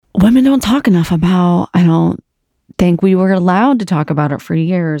women don't talk enough about. I don't think we were allowed to talk about it for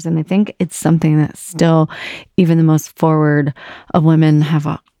years. And I think it's something that still, even the most forward of women have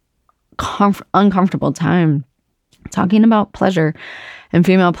a uncomfortable time talking about pleasure and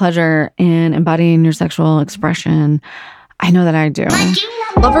female pleasure and embodying your sexual expression. I know that I do.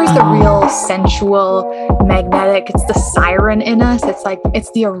 Lover's the real sensual, magnetic. It's the siren in us.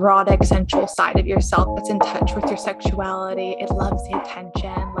 It's the erotic, sensual side of yourself that's in touch with your sexuality. It loves the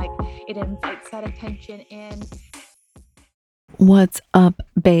attention. It invites that attention in. What's up,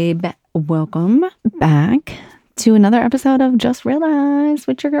 babe? Welcome back to another episode of Just Realized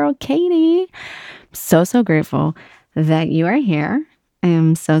with your girl, Katie. So grateful that you are here. I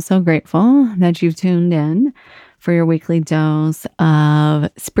am so grateful that you've tuned in for your weekly dose of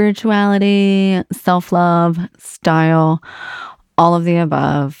spirituality, self-love, style, all of the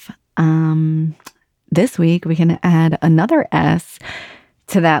above. This week, we can add another S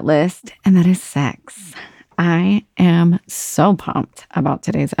to that list, and that is sex. I am so pumped about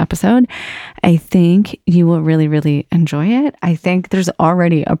today's episode. I think you will really enjoy it. I think there's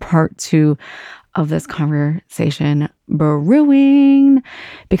already a part 2 of this conversation brewing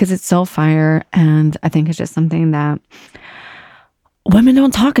because it's so fire, and I think it's just something that women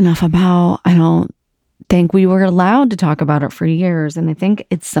don't talk enough about. I don't think we were allowed to talk about it for years, and I think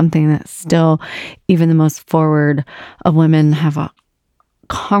it's something that still, even the most forward of women have a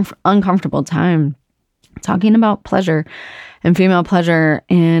uncomfortable time talking about pleasure and female pleasure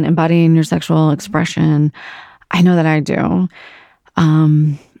and embodying your sexual expression. I know that I do.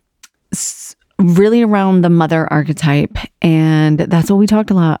 Really around the mother archetype. And that's what we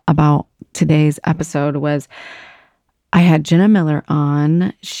talked a lot about. Today's episode was, I had Jenna Miller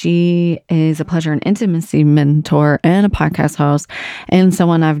on. She is a pleasure and intimacy mentor and a podcast host, and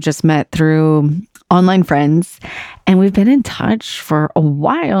someone I've just met through online friends. And we've been in touch for a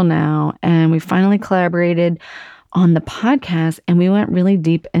while now. And we finally collaborated on the podcast, and we went really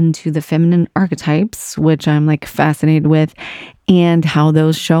deep into the feminine archetypes, which I'm fascinated with, and how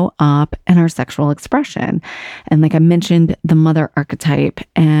those show up in our sexual expression. And I mentioned, the mother archetype,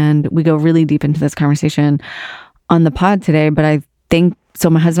 and we go really deep into this conversation on the pod today. But I think, so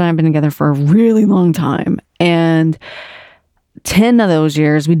my husband and I have been together for a really long time, and 10 of those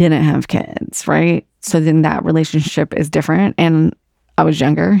years we didn't have kids, right? So then that relationship is different. And I was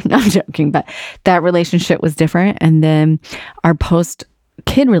younger. No, I'm joking, but that relationship was different. And then our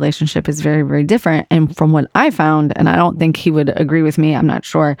post-kid relationship is very different. And from what I found, and I don't think he would agree with me, I'm not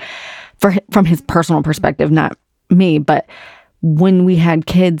sure, from his personal perspective, not me, but when we had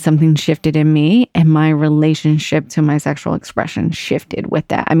kids, something shifted in me, and my relationship to my sexual expression shifted with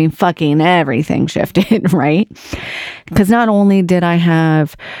that. I mean, fucking everything shifted, right? Because not only did my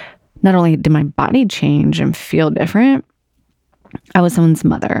body change and feel different, I was someone's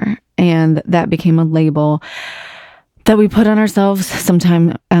mother, and that became a label that we put on ourselves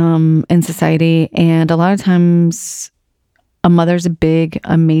sometime in society. And a lot of times, a mother's a big,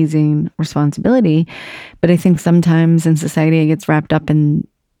 amazing responsibility. But I think sometimes in society, it gets wrapped up in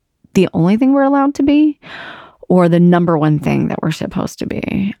the only thing we're allowed to be, or the number one thing that we're supposed to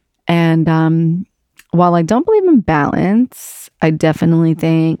be. And while I don't believe in balance, I definitely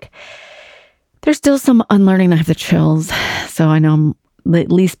think there's still some unlearning. I have the chills, so I know I'm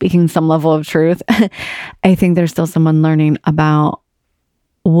at least speaking some level of truth. I think there's still some unlearning about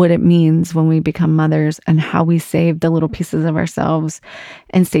what it means when we become mothers, and how we save the little pieces of ourselves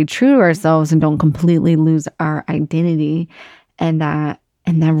and stay true to ourselves and don't completely lose our identity. And that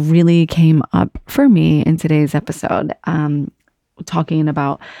really came up for me in today's episode, talking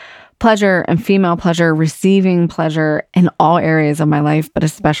about pleasure and female pleasure, receiving pleasure in all areas of my life, but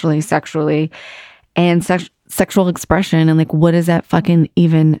especially sexually, and sexual expression, and what does that fucking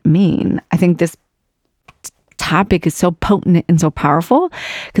even mean? I think this topic is so potent and so powerful,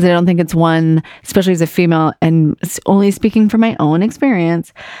 because I don't think it's one, especially as a female, and only speaking from my own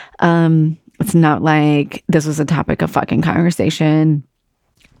experience, it's not like this was a topic of fucking conversation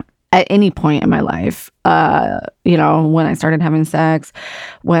at any point in my life. When I started having sex,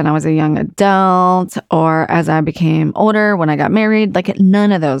 when I was a young adult, or as I became older, when I got married,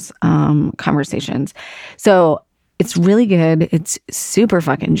 none of those conversations. So it's really good. It's super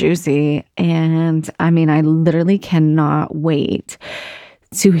fucking juicy. And I mean, I literally cannot wait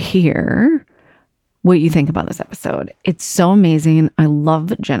to hear what you think about this episode. It's so amazing. I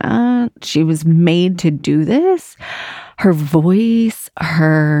love Jenna. She was made to do this. Her voice,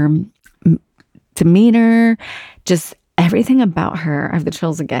 her demeanor, just everything about her, I have the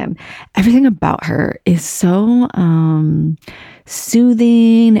chills again. Everything about her is so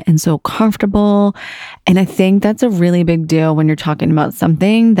soothing and so comfortable. And I think that's a really big deal when you're talking about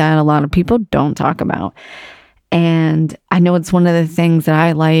something that a lot of people don't talk about. And I know it's one of the things that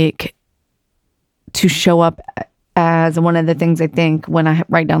I like to show up as one of the things I think when I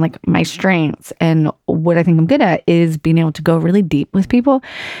write down like my strengths and what I think I'm good at is being able to go really deep with people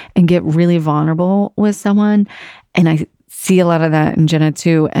and get really vulnerable with someone. And I see a lot of that in Jenna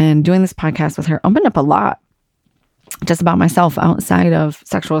too. And doing this podcast with her opened up a lot just about myself outside of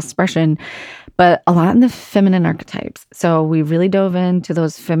sexual expression, but a lot in the feminine archetypes. So we really dove into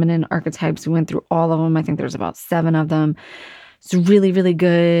those feminine archetypes. We went through all of them. I think there's about 7 of them. It's really, really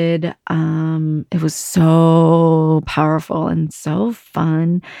good. It was so powerful and so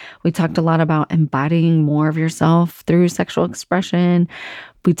fun. We talked a lot about embodying more of yourself through sexual expression.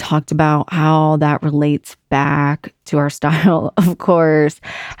 We talked about how that relates back to our style, of course,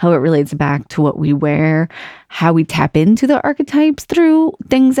 how it relates back to what we wear, how we tap into the archetypes through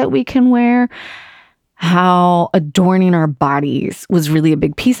things that we can wear, how adorning our bodies was really a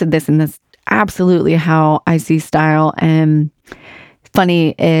big piece of this. And that's absolutely how I see style. And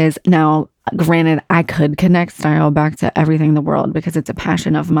funny is now, granted, I could connect style back to everything in the world because it's a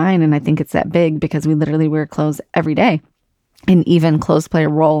passion of mine. And I think it's that big because we literally wear clothes every day. And even clothes play a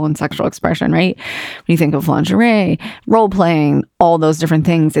role in sexual expression, right? When you think of lingerie, role playing, all those different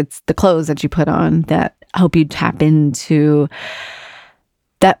things, it's the clothes that you put on that help you tap into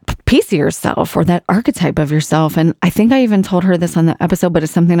that piece of yourself or that archetype of yourself. And I think I even told her this on the episode, but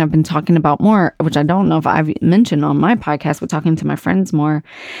it's something I've been talking about more, which I don't know if I've mentioned on my podcast, but talking to my friends more,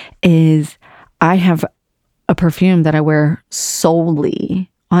 is I have a perfume that I wear solely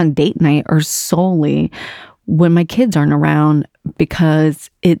on date night or solely when my kids aren't around, because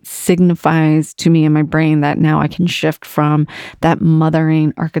it signifies to me in my brain that now I can shift from that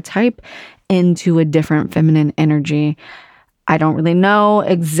mothering archetype into a different feminine energy. I don't really know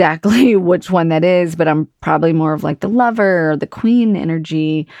exactly which one that is, but I'm probably more of like the lover or the queen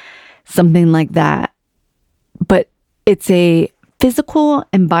energy, something like that. But it's a physical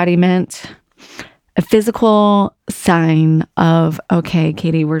embodiment, a physical sign of, okay,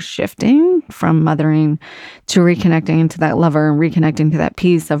 Katie, we're shifting from mothering to reconnecting to that lover and reconnecting to that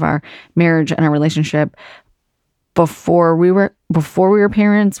piece of our marriage and our relationship before we were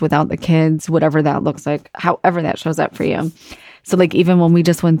parents, without the kids, whatever that looks like, however that shows up for you. So like even when we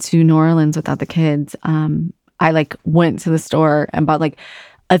just went to New Orleans without the kids, I like went to the store and bought like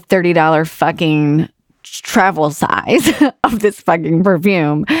a $30 fucking travel size of this fucking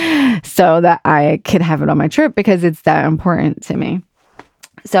perfume so that I could have it on my trip because it's that important to me.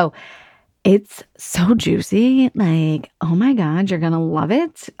 So it's so juicy. Like, oh my God, you're going to love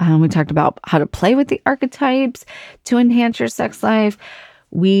it. We talked about how to play with the archetypes to enhance your sex life.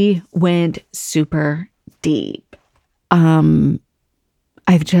 We went super deep. I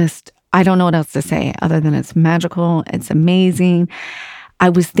don't know what else to say other than it's magical. It's amazing. I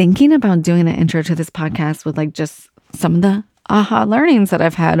was thinking about doing an intro to this podcast with like just some of the aha learnings that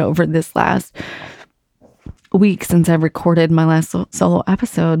I've had over this last week since I recorded my last solo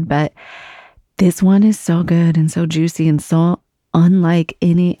episode. But this one is so good and so juicy and so unlike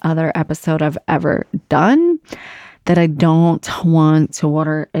any other episode I've ever done that I don't want to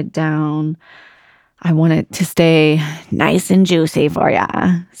water it down. I want it to stay nice and juicy for ya.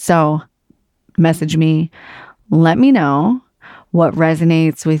 So message me. Let me know what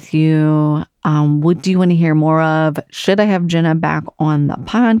resonates with you. What do you want to hear more of? Should I have Jenna back on the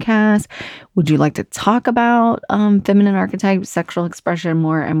podcast? Would you like to talk about feminine archetypes, sexual expression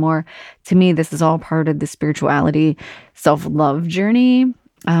more and more? To me, this is all part of the spirituality, self-love journey.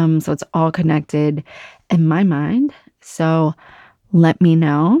 So it's all connected in my mind. So let me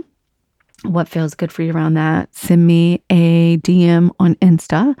know what feels good for you around that. Send me a DM on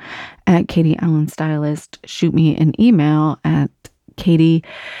Insta at Katie Allen Stylist. Shoot me an email at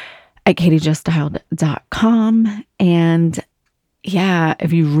katie@katiejuststyled.com. And yeah,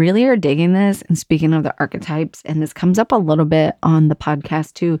 if you really are digging this, and speaking of the archetypes, and this comes up a little bit on the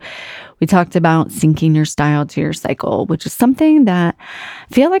podcast too, we talked about syncing your style to your cycle, which is something that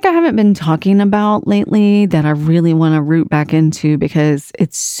I feel like I haven't been talking about lately that I really want to root back into because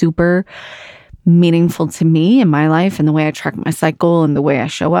it's super meaningful to me in my life and the way I track my cycle and the way I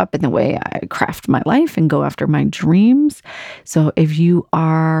show up and the way I craft my life and go after my dreams. So if you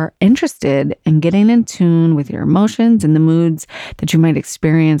are interested in getting in tune with your emotions and the moods that you might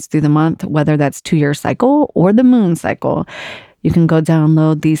experience through the month, whether that's to your cycle or the moon cycle, you can go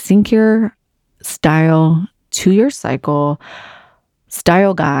download the Sync Your Style to Your Cycle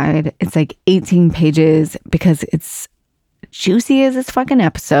style guide. It's like 18 pages because it's juicy as this fucking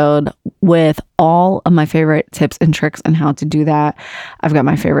episode with all of my favorite tips and tricks on how to do that. I've got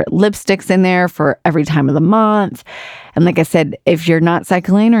my favorite lipsticks in there for every time of the month. And like I said, if you're not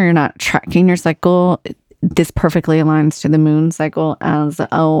cycling or you're not tracking your cycle, this perfectly aligns to the moon cycle as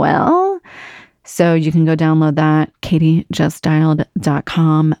well. So you can go download that,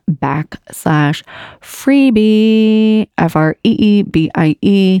 katiejustdialed.com/freebie,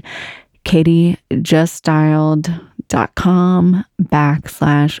 FREEBIE,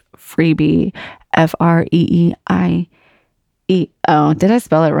 katiejustdialed.com/freebie, FREEIE. Oh, did I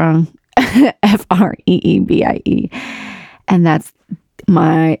spell it wrong? FREEBIE. And that's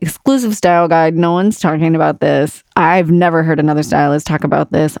my exclusive style guide. No one's talking about this. I've never heard another stylist talk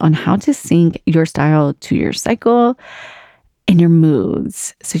about this on how to sync your style to your cycle and your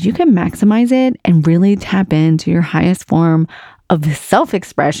moods so you can maximize it and really tap into your highest form of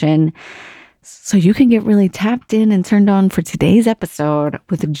self-expression so you can get really tapped in and turned on for today's episode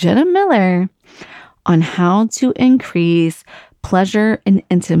with Jenna Miller on how to increase pleasure and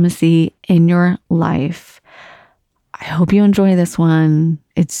intimacy in your life. I hope you enjoy this one.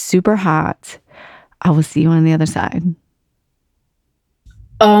 It's super hot. I will see you on the other side.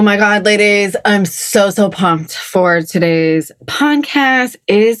 Oh my God, ladies, I'm so pumped for today's podcast.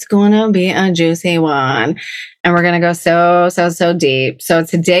 It's going to be a juicy one. And we're going to go so deep. So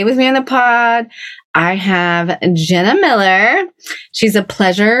today with me on the pod, I have Jenna Miller. She's a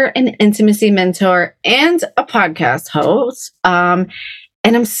pleasure and intimacy mentor and a podcast host.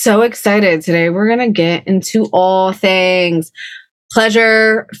 And I'm so excited today. We're going to get into all things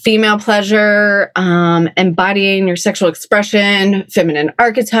pleasure, female pleasure, embodying your sexual expression, feminine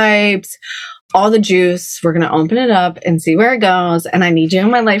archetypes, all the juice. We're going to open it up and see where it goes. And I need you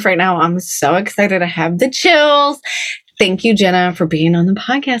in my life right now. I'm so excited. I have the chills. Thank you, Jenna, for being on the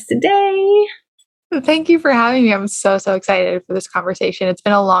podcast today. Thank you for having me. I'm so excited for this conversation. It's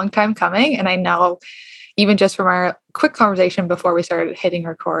been a long time coming. And I know even just from our quick conversation before we started hitting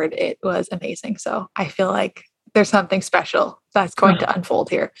record, it was amazing. So I feel like there's something special that's going to unfold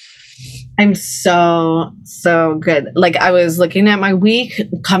here. I'm so good. Like I was looking at my week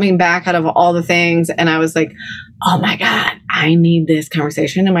coming back out of all the things and I was like, oh my God, I need this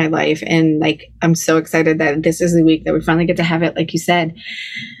conversation in my life. And like, I'm so excited that this is the week that we finally get to have it, like you said.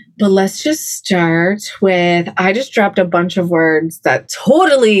 But let's just start with, I just dropped a bunch of words that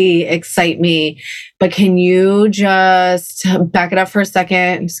totally excite me, but can you just back it up for a second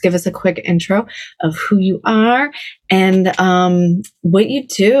and just give us a quick intro of who you are and what you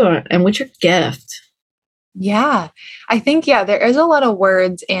do and what's your gift? Yeah, I think, there is a lot of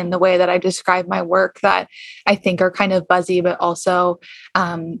words in the way that I describe my work that I think are kind of buzzy, but also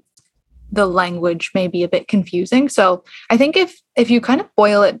the language may be a bit confusing. So I think if you kind of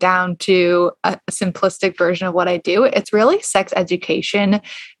boil it down to a simplistic version of what I do, it's really sex education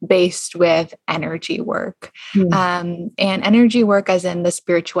based with energy work. And energy work as in the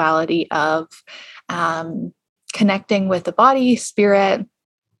spirituality of connecting with the body, spirit,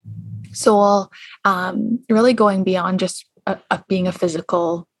 soul, really going beyond just being a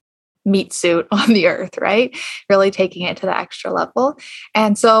physical meat suit on the earth, right? Really taking it to the extra level.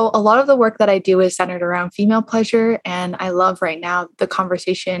 And so a lot of the work that I do is centered around female pleasure. And I love right now the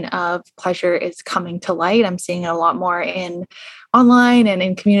conversation of pleasure is coming to light. I'm seeing it a lot more in online and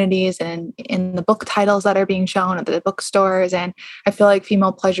in communities and in the book titles that are being shown at the bookstores. And I feel like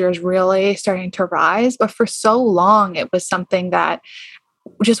female pleasure is really starting to rise. But for so long, it was something that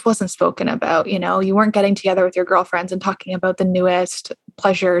just wasn't spoken about. You weren't getting together with your girlfriends and talking about the newest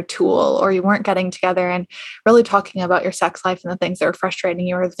pleasure tool, or you weren't getting together and really talking about your sex life and the things that were frustrating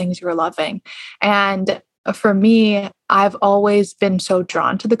you or the things you were loving. And for me, I've always been so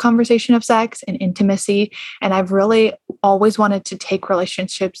drawn to the conversation of sex and intimacy. And I've really always wanted to take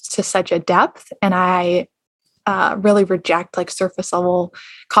relationships to such a depth. And I really reject like surface level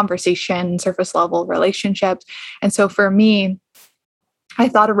conversation, surface level relationships. And so for me, I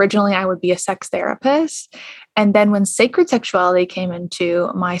thought originally I would be a sex therapist. And then when sacred sexuality came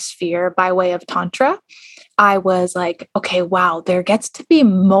into my sphere by way of Tantra, I was like, okay, wow, there gets to be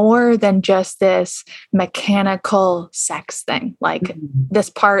more than just this mechanical sex thing. Like this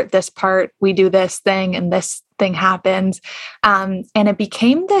part, we do this thing and this thing happens. And it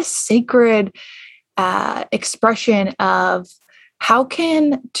became this sacred expression of how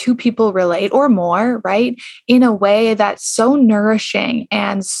can two people relate or more, right? In a way that's so nourishing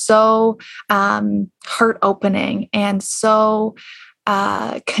and so heart opening and so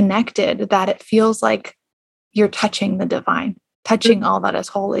connected that it feels like you're touching the divine, touching all that is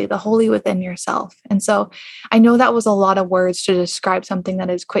holy, the holy within yourself. And so I know that was a lot of words to describe something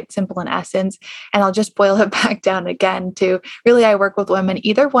that is quite simple in essence. And I'll just boil it back down again to really, I work with women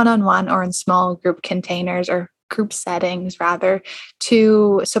either one-on-one or in small group containers or group settings rather,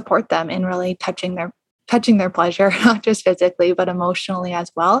 to support them in really touching their pleasure, not just physically, but emotionally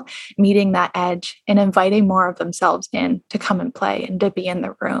as well, meeting that edge and inviting more of themselves in to come and play and to be in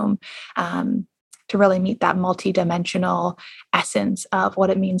the room. To really meet that multidimensional essence of what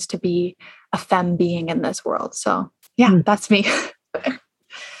it means to be a femme being in this world. So yeah, that's me.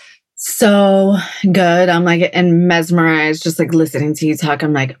 So good. I'm like, and mesmerized, just like listening to you talk.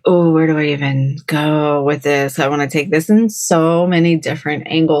 I'm like, oh, where do I even go with this? I want to take this in so many different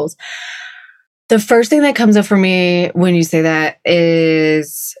angles. The first thing that comes up for me when you say that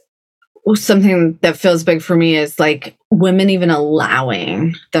is something that feels big for me is like women even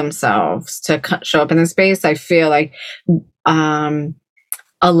allowing themselves to show up in the space. I feel like a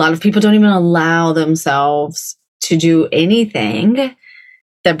lot of people don't even allow themselves to do anything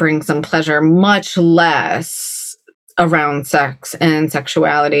that brings them pleasure, much less around sex and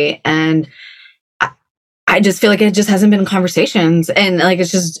sexuality. And I just feel like it just hasn't been conversations. And like,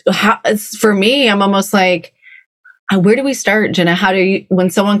 it's for me, I'm almost like, where do we start, Jenna? How do you, when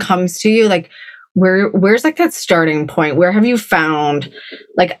someone comes to you, like, where's like that starting point? Where have you found,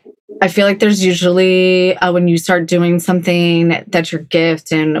 like, I feel like there's usually, when you start doing something that's your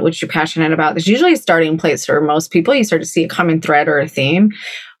gift and which you're passionate about, there's usually a starting place for most people. You start to see a common thread or a theme.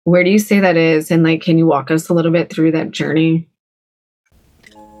 Where do you say that is? And like, can you walk us a little bit through that journey?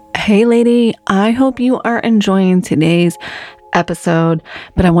 Hey, lady, I hope you are enjoying today's episode,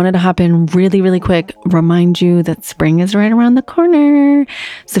 but I wanted to hop in really, really quick, remind you that spring is right around the corner.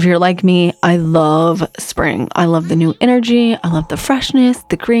 So if you're like me, I love spring. I love the new energy. I love the freshness,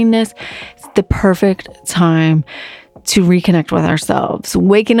 the greenness. It's the perfect time to reconnect with ourselves.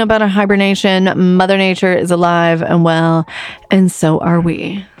 Waking up out of hibernation, Mother Nature is alive and well, and so are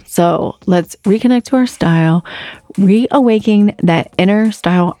we. So let's reconnect to our style, reawaken that inner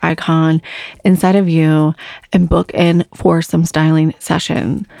style icon inside of you, and book in for some styling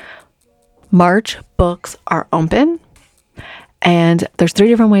session. March books are open, and there's 3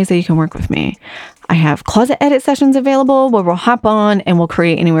 different ways that you can work with me. I have closet edit sessions available where we'll hop on and we'll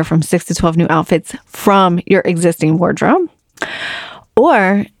create anywhere from 6 to 12 new outfits from your existing wardrobe.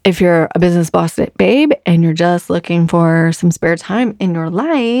 Or if you're a business boss babe and you're just looking for some spare time in your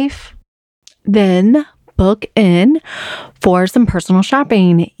life, then book in for some personal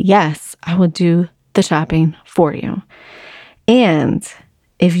shopping. Yes, I will do the shopping for you. And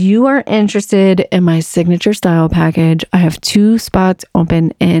if you are interested in my signature style package, I have 2 spots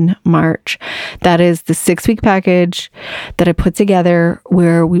open in March. That is the 6-week package that I put together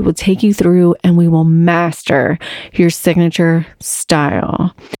where we will take you through and we will master your signature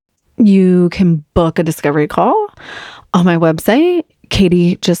style. You can book a discovery call on my website,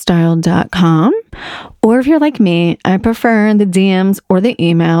 katiejuststyled.com. Or if you're like me, I prefer the DMs or the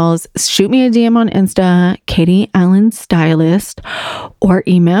emails. Shoot me a DM on Insta, Katie Allen Stylist, or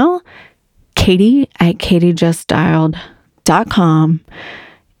email katie@katiejuststyled.com.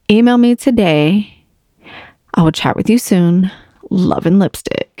 Email me today. I will chat with you soon. Love and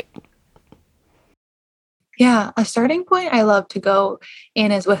lipstick. Yeah, a starting point I love to go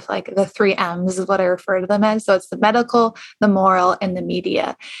in is with like the 3 M's is what I refer to them as. So it's the medical, the moral, and the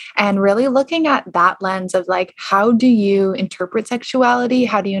media. And really looking at that lens of like, how do you interpret sexuality?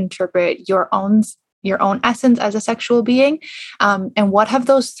 How do you interpret your own essence as a sexual being? And what have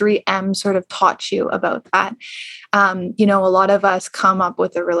those 3 M's sort of taught you about that? A lot of us come up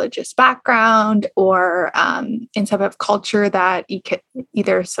with a religious background or in some of culture that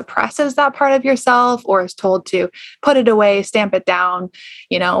either suppresses that part of yourself or is told to put it away, stamp it down,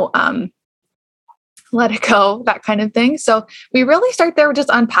 let it go, that kind of thing. So we really start there with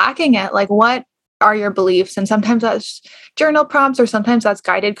just unpacking it. Like, what are your beliefs? And sometimes that's journal prompts, or sometimes that's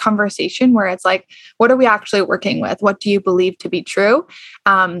guided conversation where it's like, what are we actually working with? What do you believe to be true?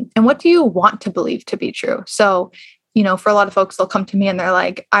 And what do you want to believe to be true? So, for a lot of folks, they'll come to me and they're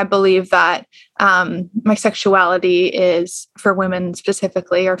like, I believe that my sexuality is, for women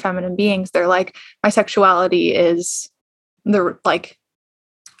specifically, or feminine beings, they're like, my sexuality is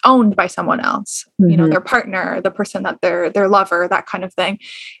owned by someone else, their partner, the person that their lover, that kind of thing.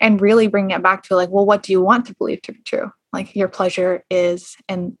 And really bringing it back to like, well, what do you want to believe to be true? Like, your pleasure is,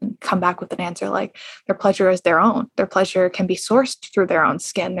 and come back with an answer like their pleasure is their own. Their pleasure can be sourced through their own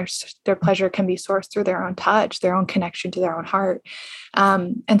skin. Their pleasure can be sourced through their own touch, their own connection to their own heart.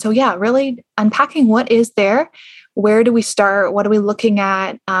 And so, yeah, really unpacking what is there. Where do we start? What are we looking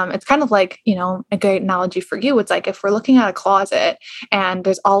at? It's kind of like, a great analogy for you. It's like if we're looking at a closet and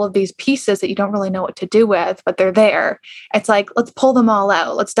there's all of these pieces that you don't really know what to do with, but they're there. It's like, let's pull them all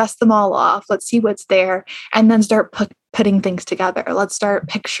out. Let's dust them all off. Let's see what's there and then start putting things together. Let's start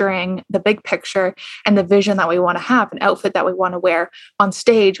picturing the big picture and the vision that we want to have, an outfit that we want to wear on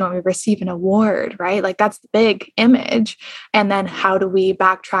stage when we receive an award, right? Like that's the big image. And then how do we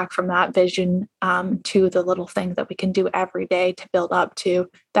backtrack from that vision to the little things that we can do every day to build up to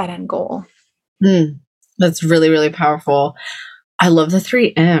that end goal? That's really, really powerful. I love the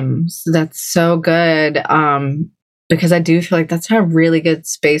 3 M's. That's so good. Because I do feel like that's a really good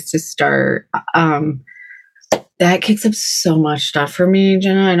space to start. That kicks up so much stuff for me,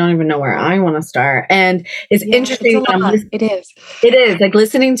 Jenna. I don't even know where I want to start. And it's interesting. It is. It is like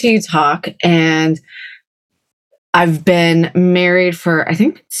listening to you talk. And I've been married for, I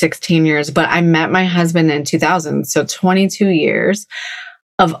think, 16 years, but I met my husband in 2000. So 22 years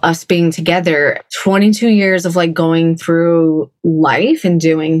of us being together, 22 years of like going through life and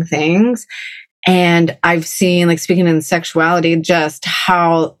doing things. And I've seen, like, speaking in sexuality, just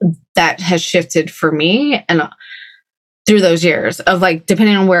how that has shifted for me and through those years of like,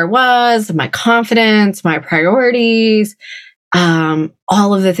 depending on where it was, my confidence, my priorities,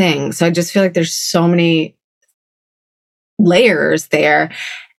 all of the things. So I just feel like there's so many layers there.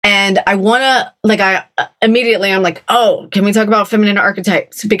 And I want to, like, I'm like, oh, can we talk about feminine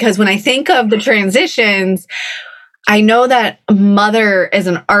archetypes? Because when I think of the transitions, I know that mother is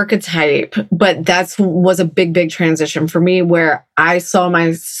an archetype, but was a big, big transition for me where I saw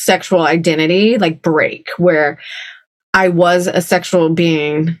my sexual identity like break, where I was a sexual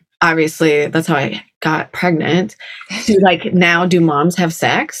being. Obviously, that's how I got pregnant. To like, now do moms have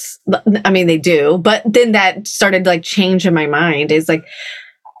sex? I mean, they do. But then that started to like change in my mind. Is like,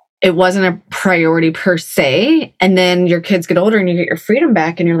 it wasn't a priority per se. And then your kids get older and you get your freedom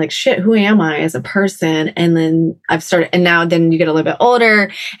back and you're like, shit, who am I as a person? And then then you get a little bit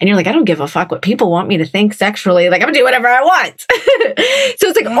older and you're like, I don't give a fuck what people want me to think sexually. Like, I'm gonna do whatever I want. So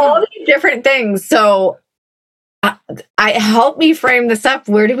it's like all these different things. So I help me frame this up.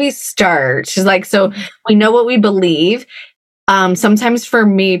 Where do we start? She's like, so we know what we believe. Sometimes for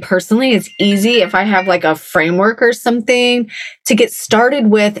me personally, it's easy if I have like a framework or something to get started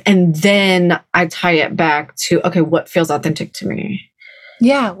with, and then I tie it back to, okay, what feels authentic to me?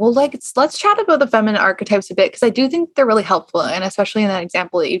 Yeah. Well, let's chat about the feminine archetypes a bit, because I do think they're really helpful. And especially in that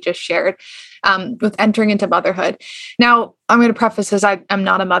example that you just shared with entering into motherhood. Now, I'm going to preface this. I'm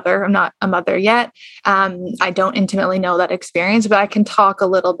not a mother. I'm not a mother yet. I don't intimately know that experience, but I can talk a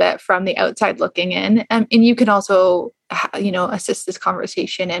little bit from the outside looking in. And you can also, assist this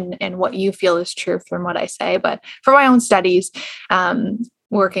conversation and what you feel is true from what I say. But for my own studies,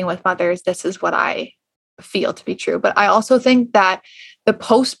 working with mothers, this is what I feel to be true. But I also think that the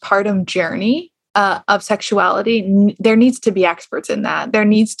postpartum journey of sexuality, there needs to be experts in that. There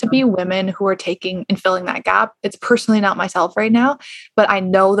needs to be women who are taking and filling that gap. It's personally not myself right now, but I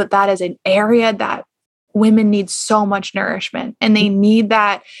know that is an area that women need so much nourishment, and they need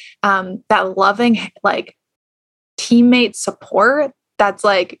that loving, like, teammate support. That's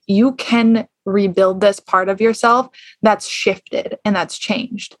like, you can rebuild this part of yourself that's shifted and that's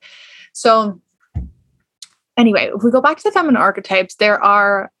changed. So anyway, if we go back to the feminine archetypes, there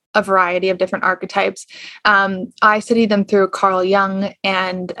are a variety of different archetypes. I studied them through Carl Jung,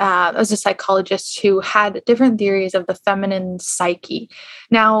 and I was a psychologist who had different theories of the feminine psyche.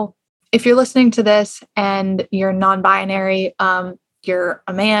 Now, if you're listening to this and you're non-binary, you're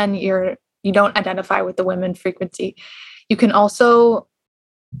a man, you don't identify with the women frequency, you can also,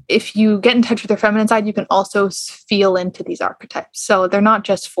 if you get in touch with your feminine side, you can also feel into these archetypes. So they're not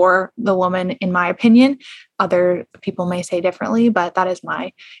just for the woman, in my opinion. Other people may say differently, but that is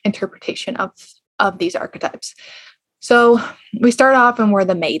my interpretation of these archetypes. So we start off and we're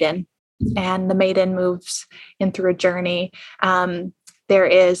the maiden, and the maiden moves in through a journey. There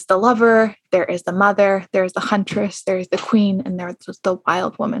is the lover, there is the mother, there's the huntress, there's the queen, and there's the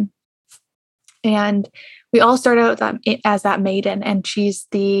wild woman. And we all start out as that maiden, and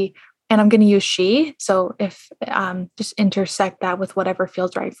and I'm going to use she. So if just intersect that with whatever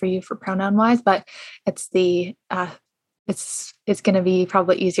feels right for you for pronoun wise, but it's it's going to be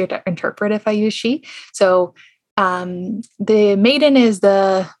probably easier to interpret if I use she. So the maiden is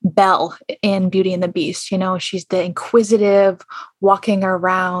the Belle in Beauty and the Beast. She's the inquisitive, walking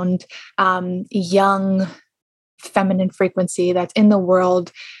around, young, feminine frequency that's in the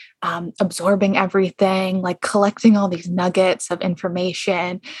world, absorbing everything, like collecting all these nuggets of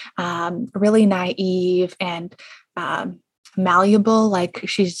information, really naive and malleable. Like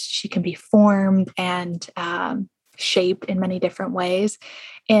she can be formed and shaped in many different ways.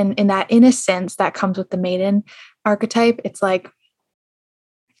 And in that innocence that comes with the maiden archetype, it's like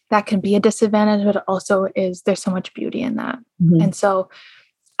that can be a disadvantage, but also there's so much beauty in that. Mm-hmm. And so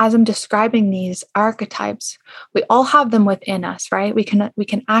as I'm describing these archetypes, we all have them within us, right? We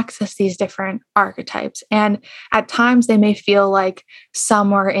can access these different archetypes. And at times they may feel like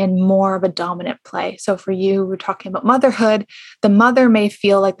some are in more of a dominant play. So for you, we're talking about motherhood. The mother may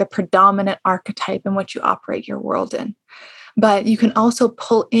feel like the predominant archetype in which you operate your world in. But you can also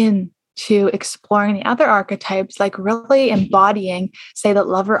pull in to exploring the other archetypes, like really embodying, say, that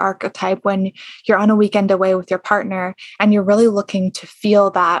lover archetype when you're on a weekend away with your partner and you're really looking to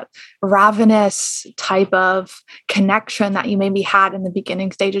feel that ravenous type of connection that you maybe had in the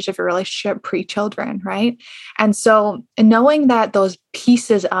beginning stages of your relationship pre-children, right? And so knowing that those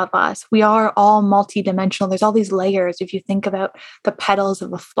pieces of us, we are all multidimensional. There's all these layers. If you think about the petals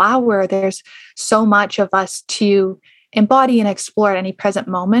of a flower, there's so much of us to embody and explore at any present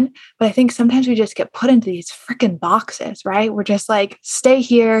moment. But I think sometimes we just get put into these freaking boxes, right? We're just like, stay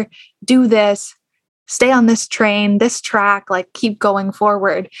here, do this, stay on this train, this track, like keep going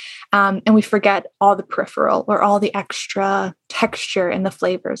forward. And we forget all the peripheral or all the extra texture and the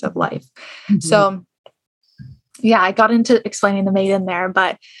flavors of life. Mm-hmm. So yeah, I got into explaining the maiden there,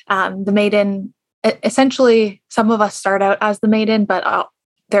 but the maiden, essentially, some of us start out as the maiden, but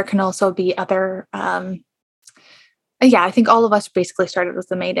there can also be other I think all of us basically started with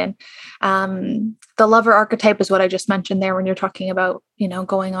the maiden. The lover archetype is what I just mentioned there when you're talking about,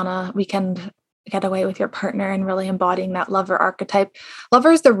 going on a weekend getaway with your partner and really embodying that lover archetype.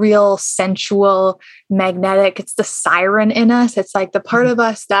 Lover is the real sensual, magnetic. It's the siren in us. It's like the part of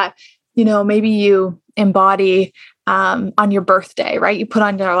us that, maybe you embody on your birthday, right? You put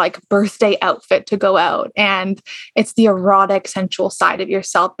on your like birthday outfit to go out, and it's the erotic, sensual side of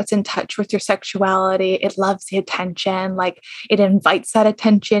yourself that's in touch with your sexuality. It loves the attention, like it invites that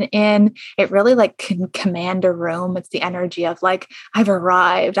attention in. It really like can command a room. It's the energy of like, I've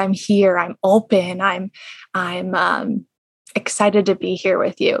arrived, I'm here, I'm open, I'm excited to be here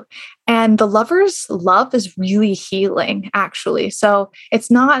with you. And the lover's love is really healing, actually. So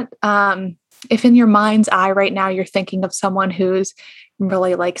it's not if in your mind's eye right now, you're thinking of someone who's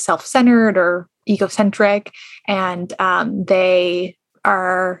really like self-centered or egocentric, and they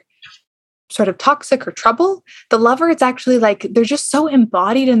are sort of toxic or trouble, the lover, it's actually like, they're just so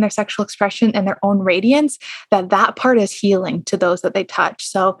embodied in their sexual expression and their own radiance that part is healing to those that they touch.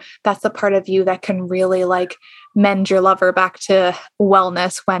 So that's the part of you that can really like mend your lover back to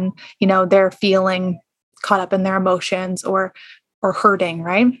wellness when, they're feeling caught up in their emotions or hurting,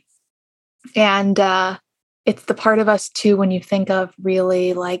 right? And it's the part of us too, when you think of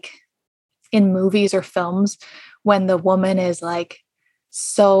really like in movies or films, when the woman is like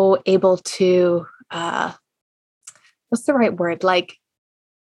so able to, what's the right word? Like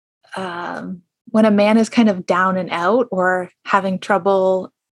when a man is kind of down and out or having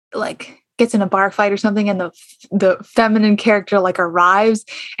trouble, like gets in a bar fight or something, and the feminine character like arrives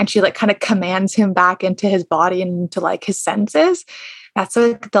and she like kind of commands him back into his body and into like his senses. That's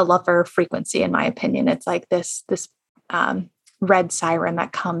like the lover frequency, in my opinion. It's like this red siren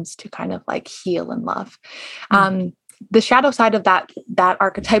that comes to kind of like heal and love. Mm-hmm. The shadow side of that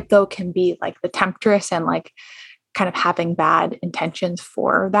archetype, though, can be like the temptress and like kind of having bad intentions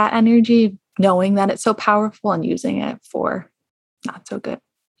for that energy, knowing that it's so powerful and using it for not so good.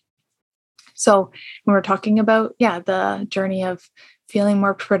 So when we're talking about, the journey of feeling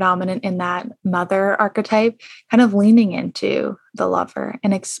more predominant in that mother archetype, kind of leaning into the lover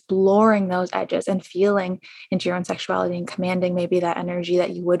and exploring those edges and feeling into your own sexuality and commanding maybe that energy that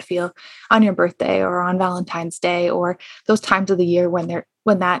you would feel on your birthday or on Valentine's Day or those times of the year when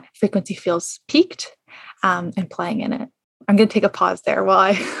that frequency feels peaked, and playing in it. I'm going to take a pause there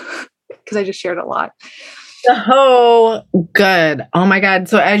because I just shared a lot. So good. Oh my God.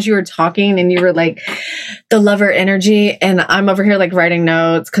 So as you were talking and you were like the lover energy, and I'm over here like writing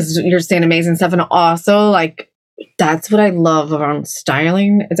notes because you're saying amazing stuff. And also like, that's what I love around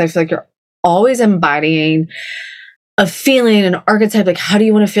styling is I feel like you're always embodying a feeling, an archetype. Like, how do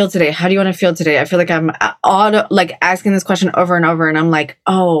you want to feel today? How do you want to feel today? I feel like I'm like asking this question over and over. And I'm like,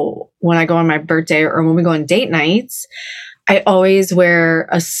 oh, when I go on my birthday or when we go on date nights, I always wear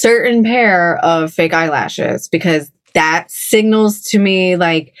a certain pair of fake eyelashes because that signals to me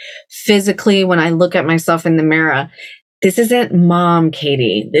like physically when I look at myself in the mirror. this isn't mom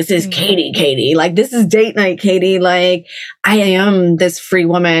Katie. This is Katie. Like, this is date night Katie. Like, I am this free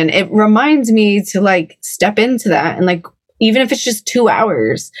woman. It reminds me to like step into that. And like, even if it's just 2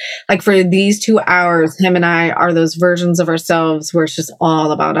 hours, like for these 2 hours, him and I are those versions of ourselves where it's just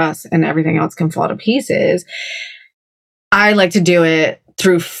all about us and everything else can fall to pieces. I like to do it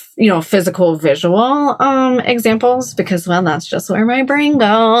through, physical visual examples because, well, that's just where my brain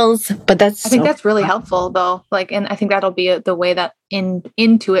goes. But I think that's really helpful though. Like, and I think that'll be the way that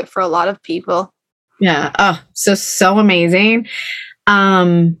into it for a lot of people. Yeah. Oh, so amazing.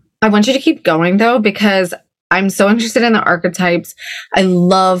 I want you to keep going though, because I'm so interested in the archetypes. I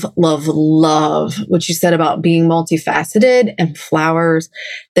love, love, love what you said about being multifaceted and flowers,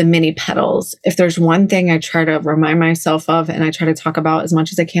 the mini petals. If there's one thing I try to remind myself of, and I try to talk about as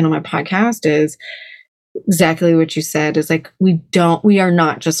much as I can on my podcast, is exactly what you said, is like, we are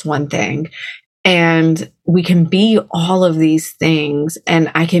not just one thing. And we can be all of these things.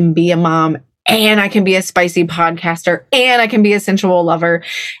 And I can be a mom, and I can be a spicy podcaster, and I can be a sensual lover.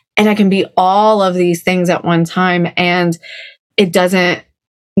 And I can be all of these things at one time, and it doesn't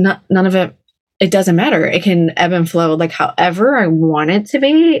matter. It can ebb and flow like however I want it to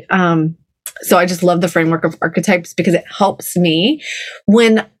be. So I just love the framework of archetypes because it helps me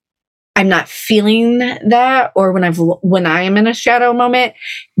when I'm not feeling that, or when I am in a shadow moment,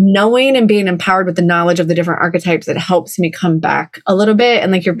 knowing and being empowered with the knowledge of the different archetypes, it helps me come back a little bit.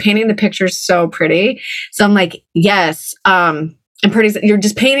 And like, you're painting the picture so pretty. So I'm like, yes, and pretty, you're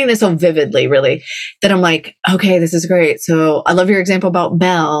just painting it so vividly, really, that I'm like, okay, this is great. So I love your example about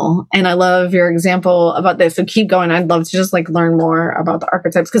Belle, and I love your example about this. So keep going. I'd love to just like learn more about the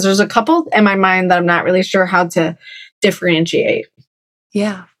archetypes, because there's a couple in my mind that I'm not really sure how to differentiate.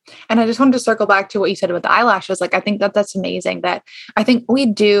 Yeah. And I just wanted to circle back to what you said about the eyelashes. Like, I think that's amazing, that I think we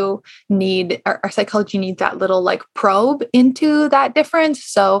do need, our psychology needs that little like probe into that difference.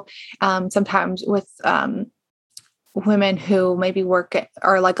 So sometimes with, women who maybe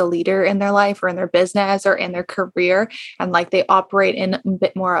are like a leader in their life or in their business or in their career, and like they operate in a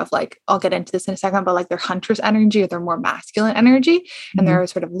bit more of like, I'll get into this in a second, but like their huntress energy, or their more masculine energy, and they're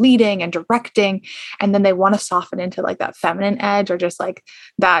sort of leading and directing, and then they want to soften into like that feminine edge, or just like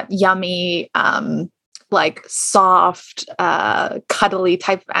that yummy like soft cuddly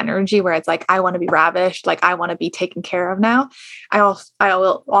type of energy where it's like, I want to be ravished, like I want to be taken care of now. I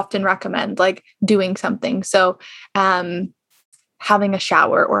will often recommend like doing something. So having a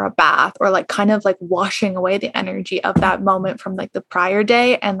shower or a bath, or like kind of like washing away the energy of that moment from like the prior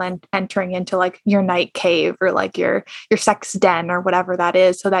day, and then entering into like your night cave, or like your sex den, or whatever that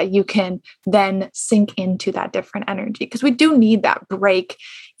is, so that you can then sink into that different energy. Because we do need that break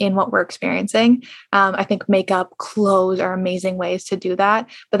in what we're experiencing. I think makeup, clothes are amazing ways to do that.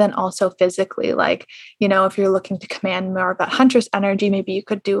 But then also physically, like, if you're looking to command more of that huntress energy, maybe you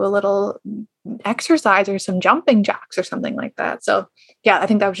could do a little exercise or some jumping jacks or something like that. So yeah, I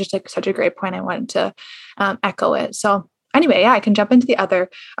think that was just like such a great point. I wanted to echo it. So anyway, yeah, I can jump into the other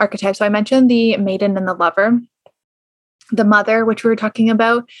archetypes. So I mentioned the maiden and the lover. The mother, which we were talking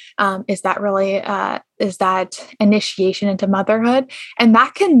about, is that initiation into motherhood. And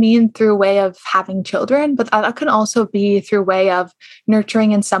that can mean through way of having children, but that can also be through way of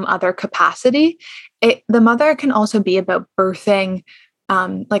nurturing in some other capacity. The mother can also be about birthing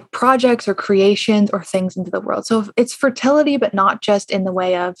like projects or creations or things into the world. So it's fertility, but not just in the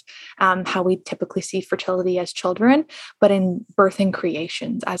way of how we typically see fertility as children, but in birthing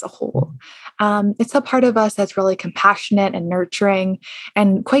creations as a whole. It's a part of us that's really compassionate and nurturing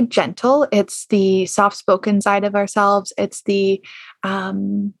and quite gentle. It's the soft-spoken side of ourselves. It's the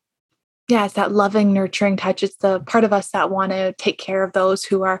it's that loving, nurturing touch. It's the part of us that want to take care of those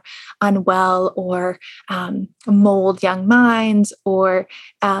who are unwell, or mold young minds, or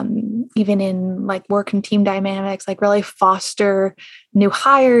even in like work and team dynamics, like really foster new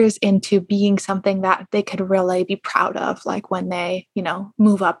hires into being something that they could really be proud of, like when they,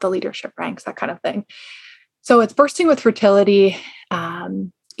 move up the leadership ranks, that kind of thing. So it's bursting with fertility,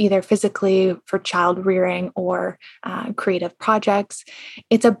 either physically for child rearing or creative projects.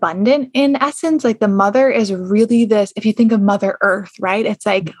 It's abundant in essence. Like the mother is really this, if you think of Mother Earth, right? It's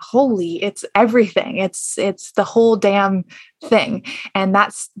like holy, it's everything. It's the whole damn thing. And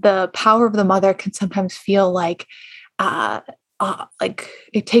that's the power of the mother can sometimes feel like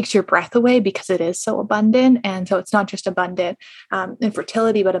it takes your breath away because it is so abundant. And so it's not just abundant in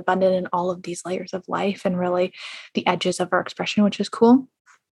fertility, but abundant in all of these layers of life and really the edges of our expression, which is cool.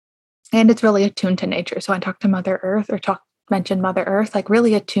 And it's really attuned to nature. So I talk to Mother Earth, or talk mentioned Mother Earth, like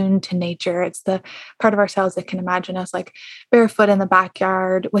really attuned to nature. It's the part of ourselves that can imagine us like barefoot in the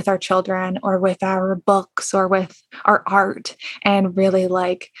backyard with our children or with our books or with our art, and really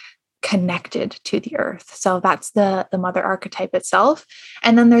like connected to the earth. So that's the mother archetype itself.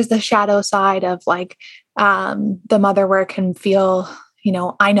 And then there's the shadow side of like the mother, where it can feel,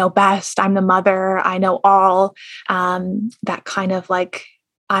 I know best, I'm the mother, I know all, that kind of like,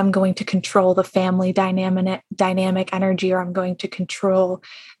 I'm going to control the family dynamic energy, or I'm going to control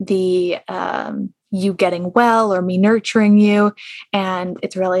the you getting well or me nurturing you. And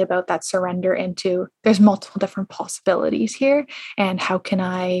it's really about that surrender into, there's multiple different possibilities here. And how can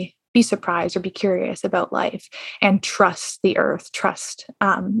I be surprised or be curious about life and trust the earth, trust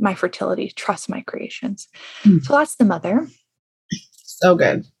my fertility, trust my creations. So that's the mother. So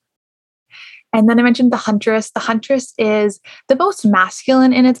good. And then I mentioned the huntress. The huntress is the most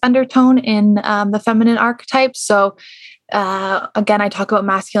masculine in its undertone in the feminine archetype. So again, I talk about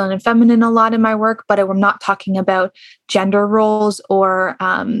masculine and feminine a lot in my work, but we're not talking about gender roles or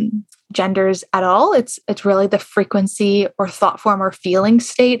genders at all. It's really the frequency or thought form or feeling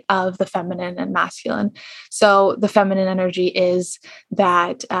state of the feminine and masculine. So the feminine energy is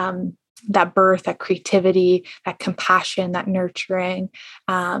that that birth, that creativity, that compassion, that nurturing,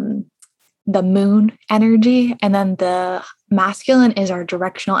 the moon energy. And then the masculine is our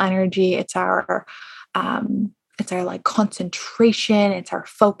directional energy. It's our like concentration, it's our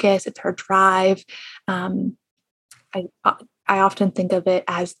focus, it's our drive. I often think of it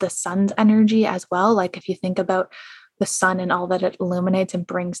as the sun's energy as well. Like if you think about the sun and all that it illuminates and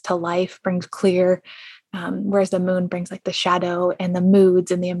brings to life, brings clear, whereas the moon brings like the shadow and the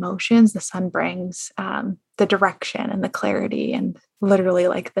moods and the emotions, the sun brings the direction and the clarity and literally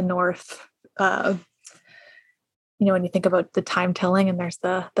like the north. When you think about the time telling, and there's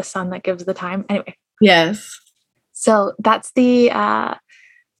the sun that gives the time. Anyway. Yes. So that's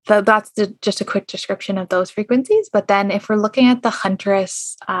just a quick description of those frequencies. But then if we're looking at the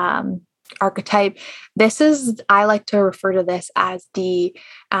huntress archetype, I like to refer to this as the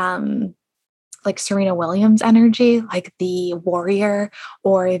like Serena Williams energy, like the warrior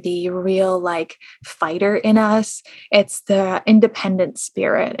or the real like fighter in us. It's the independent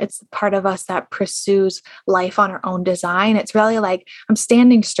spirit. It's the part of us that pursues life on our own design. It's really like, I'm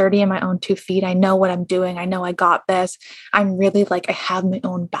standing sturdy in my own 2 feet. I know what I'm doing. I know I got this. I'm really like, I have my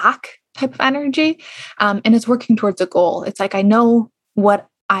own back type of energy. And it's working towards a goal. It's like, I know what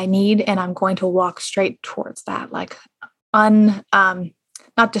I need and I'm going to walk straight towards that. Like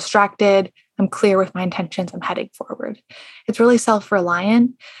not distracted. I'm clear with my intentions. I'm heading forward. It's really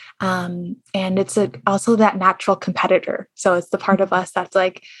self-reliant. And it's also that natural competitor. So it's the part of us that's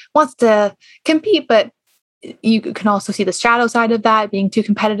like wants to compete, but you can also see the shadow side of that, being too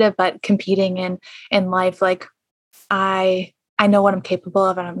competitive, but competing in life. Like I know what I'm capable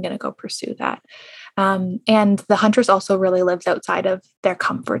of and I'm going to go pursue that. And the huntress also really lives outside of their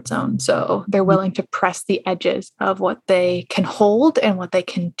comfort zone. So they're willing to press the edges of what they can hold and what they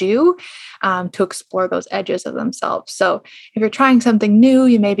can do to explore those edges of themselves. So if you're trying something new,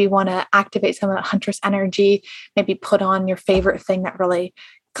 you maybe want to activate some of that huntress energy, maybe put on your favorite thing that really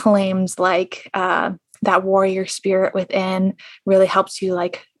claims like that warrior spirit within, really helps you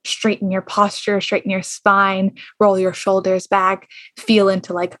like straighten your posture, straighten your spine, roll your shoulders back, feel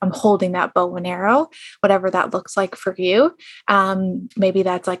into like, I'm holding that bow and arrow, whatever that looks like for you. Maybe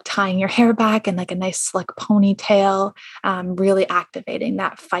that's like tying your hair back and like a nice slick ponytail, really activating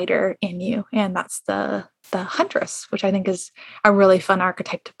that fighter in you. And that's the huntress, which I think is a really fun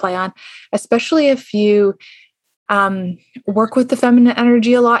archetype to play on, especially if you work with the feminine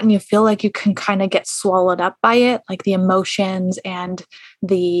energy a lot and you feel like you can kind of get swallowed up by it, like the emotions and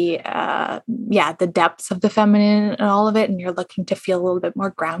the depths of the feminine and all of it. And you're looking to feel a little bit more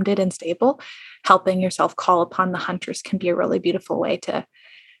grounded and stable. Helping yourself call upon the huntress can be a really beautiful way to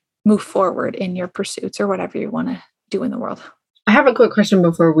move forward in your pursuits or whatever you want to do in the world. I have a quick question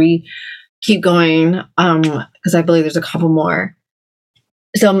before we keep going, because I believe there's a couple more.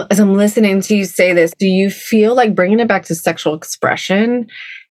 So as I'm listening to you say this, do you feel like bringing it back to sexual expression,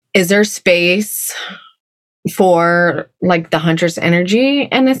 is there space for like the huntress energy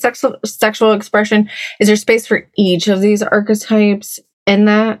and the sexual expression? Is there space for each of these archetypes in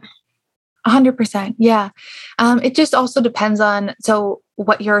that? 100%. Yeah. It just also depends on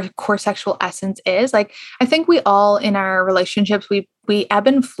what your core sexual essence is. Like, I think we all in our relationships, we ebb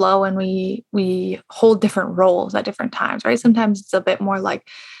and flow and we hold different roles at different times, right? Sometimes it's a bit more like,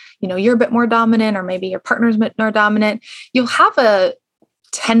 you're a bit more dominant, or maybe your partner's a bit more dominant. You'll have a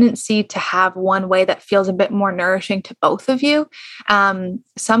tendency to have one way that feels a bit more nourishing to both of you.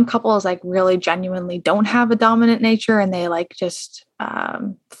 Some couples like really genuinely don't have a dominant nature and they like just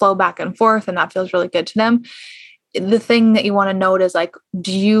flow back and forth, and that feels really good to them. The thing that you want to note is like,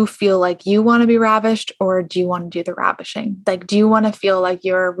 do you feel like you want to be ravished, or do you want to do the ravishing? Like, do you want to feel like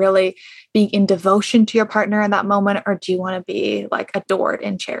you're really being in devotion to your partner in that moment, or do you want to be like adored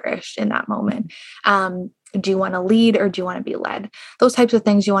and cherished in that moment? Do you want to lead, or do you want to be led? Those types of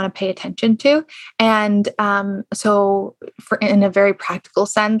things you want to pay attention to. And so in a very practical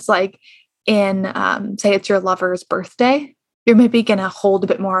sense, like in say it's your lover's birthday, you're maybe going to hold a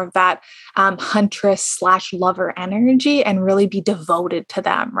bit more of that huntress / lover energy and really be devoted to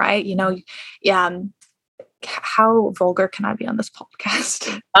them, right? How vulgar can I be on this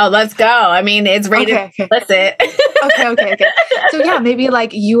podcast? Oh, let's go. I mean, it's rated explicit. Okay. So yeah, maybe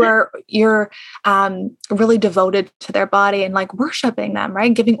like you're really devoted to their body and like worshiping them,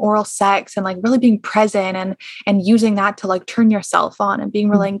 right? Giving oral sex and like really being present and using that to like turn yourself on and being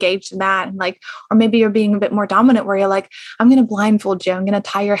really engaged in that. And like, or maybe you're being a bit more dominant where you're like, I'm going to blindfold you. I'm going to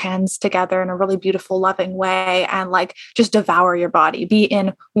tie your hands together in a really beautiful, loving way and like just devour your body, be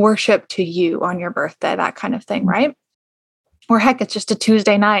in worship to you on your birthday, that kind of thing, right? Or heck, it's just a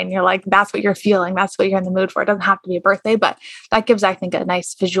Tuesday night and you're like, that's what you're feeling. That's what you're in the mood for. It doesn't have to be a birthday, but that gives, I think, a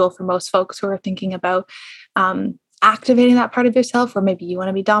nice visual for most folks who are thinking about activating that part of yourself, or maybe you want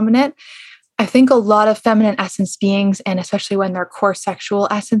to be dominant. I think a lot of feminine essence beings, and especially when their core sexual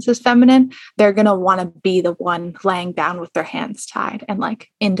essence is feminine, they're going to want to be the one laying down with their hands tied and like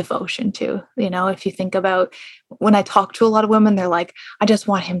in devotion to, if you think about when I talk to a lot of women, they're like, I just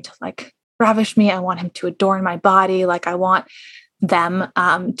want him to like ravish me. I want him to adorn my body. Like I want them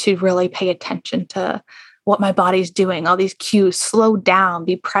to really pay attention to what my body's doing, all these cues, slow down,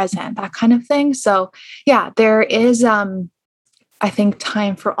 be present, that kind of thing. So yeah, there is, I think,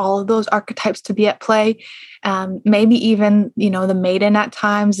 time for all of those archetypes to be at play. Maybe even, the maiden at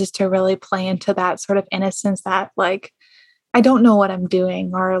times is to really play into that sort of innocence that like, I don't know what I'm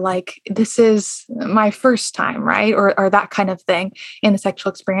doing, or like, this is my first time, right? Or that kind of thing in the sexual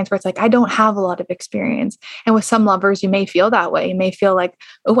experience where it's like, I don't have a lot of experience. And with some lovers, you may feel that way. You may feel like,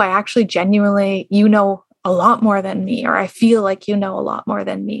 oh, I actually genuinely, a lot more than me, or I feel like you know a lot more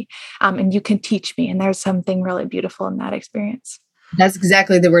than me. And you can teach me. And there's something really beautiful in that experience. That's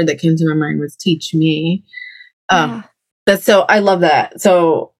exactly the word that came to my mind, was teach me. Yeah. I love that.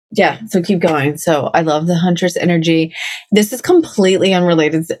 So keep going. So I love the huntress energy. This is completely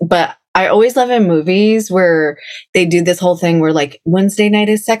unrelated, but I always love in movies where they do this whole thing where like Wednesday night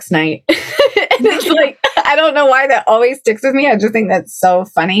is sex night. And it's like, I don't know why that always sticks with me. I just think that's so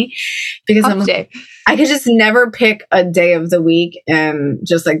funny because I could just never pick a day of the week and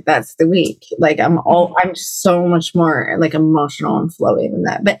just like, that's the week. Like I'm just so much more like emotional and flowy than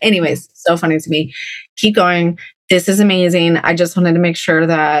that. But anyways, so funny to me. Keep going. This is amazing. I just wanted to make sure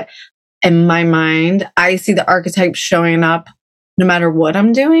that in my mind, I see the archetype showing up no matter what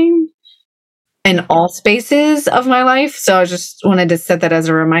I'm doing in all spaces of my life. So I just wanted to set that as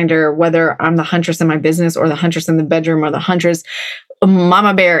a reminder, whether I'm the huntress in my business or the huntress in the bedroom or the huntress,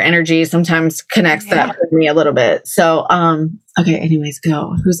 mama bear energy sometimes connects that with me a little bit. So, okay, anyways,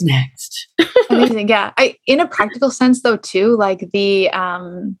 go. Who's next? Amazing. Yeah. In a practical sense though, too, like the,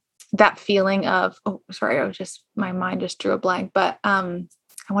 that feeling of, my mind just drew a blank, but I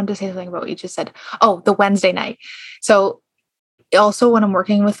wanted to say something about what you just said. Oh, the Wednesday night. So also when I'm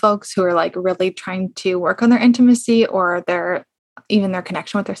working with folks who are like really trying to work on their intimacy or their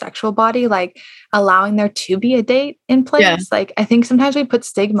connection with their sexual body, like allowing there to be a date in place. Yeah. Like I think sometimes we put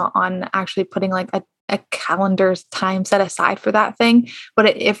stigma on actually putting like a calendar's time set aside for that thing.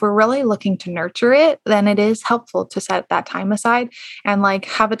 But if we're really looking to nurture it, then it is helpful to set that time aside and like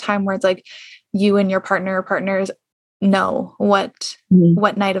have a time where it's like you and your partner or partners know what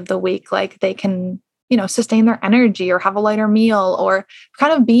night of the week, like they can, sustain their energy or have a lighter meal or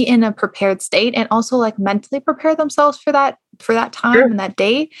kind of be in a prepared state and also like mentally prepare themselves for that time and that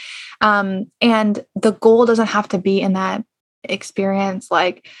day. And the goal doesn't have to be in that experience,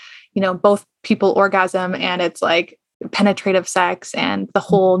 like, both people orgasm and it's like penetrative sex and the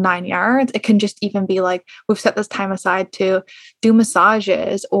whole 9 yards. It can just even be like, we've set this time aside to do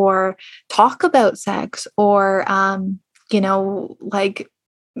massages or talk about sex or, like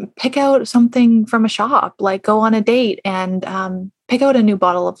pick out something from a shop, like go on a date and pick out a new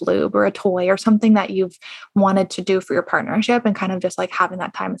bottle of lube or a toy or something that you've wanted to do for your partnership and kind of just like having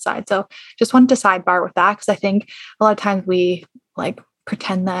that time aside. So just wanted to sidebar with that because I think a lot of times we like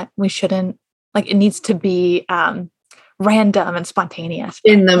pretend that we shouldn't, like it needs to be random and spontaneous.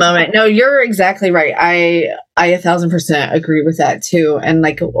 In the moment. No, you're exactly right. I 1,000% agree with that too. And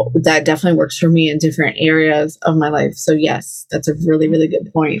like that definitely works for me in different areas of my life. So yes, that's a really, really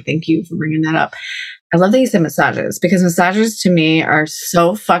good point. Thank you for bringing that up. I love that you said massages, because massages to me are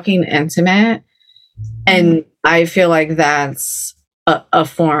so fucking intimate. And I feel like that's a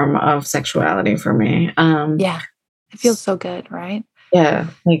form of sexuality for me. Yeah. It feels so good, right? Yeah,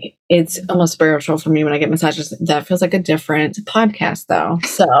 like it's almost spiritual for me when I get massages. That feels like a different podcast, though.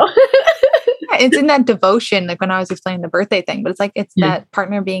 So it's in that devotion, like when I was explaining the birthday thing, but it's like it's that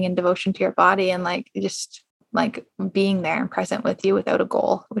partner being in devotion to your body and like just like being there and present with you without a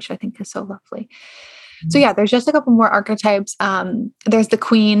goal, which I think is so lovely. So yeah, there's just a couple more archetypes. There's the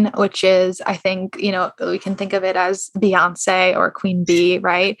queen, which is, I think, we can think of it as Beyonce or Queen Bee,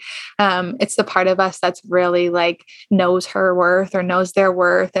 right? It's the part of us that's really like knows her worth or knows their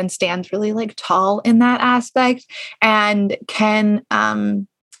worth and stands really like tall in that aspect and can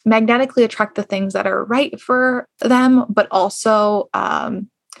magnetically attract the things that are right for them, but also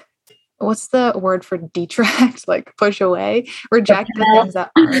what's the word for detract? Like push away, reject the things that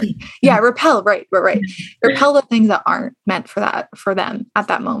aren't. Yeah, repel. Right. Repel the things that aren't meant for them at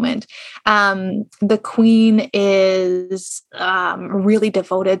that moment. The queen is really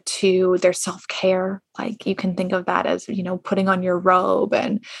devoted to their self-care. Like you can think of that as, putting on your robe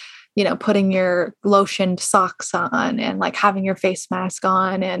and, putting your lotioned socks on and like having your face mask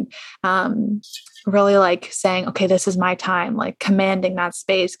on and, really like saying, okay, this is my time, like commanding that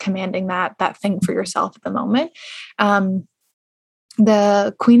space, commanding that thing for yourself at the moment.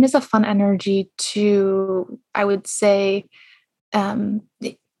 The queen is a fun energy to, I would say,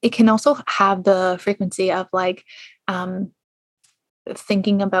 it can also have the frequency of like,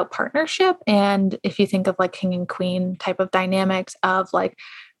 thinking about partnership. And if you think of like king and queen type of dynamics of like,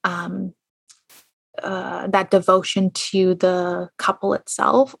 that devotion to the couple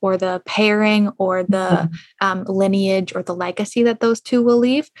itself or the pairing or the lineage or the legacy that those two will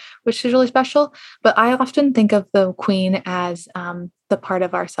leave, which is really special. But I often think of the queen as the part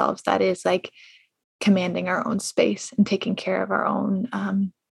of ourselves that is like commanding our own space and taking care of our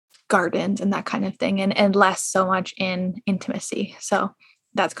own gardens and that kind of thing, and less so much in intimacy. So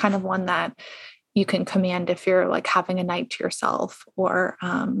that's kind of one that you can command if you're like having a night to yourself, or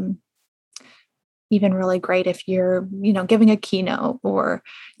even really great if you're, giving a keynote or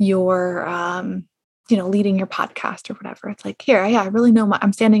you're, leading your podcast or whatever. It's like, here, I really know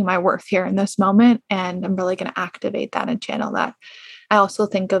I'm standing my worth here in this moment. And I'm really going to activate that and channel that. I also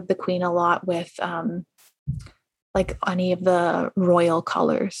think of the queen a lot with, like any of the royal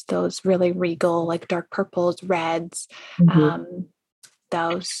colors, those really regal, like dark purples, reds,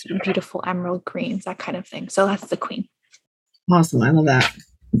 those beautiful emerald greens, that kind of thing. So that's the queen. Awesome. I love that.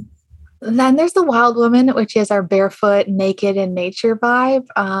 Then there's the wild woman, which is our barefoot, naked in nature vibe.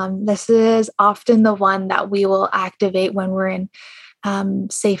 This is often the one that we will activate when we're in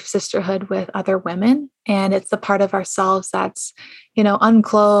safe sisterhood with other women. And it's the part of ourselves that's,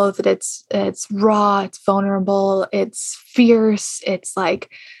 unclothed. It's raw, it's vulnerable, it's fierce. It's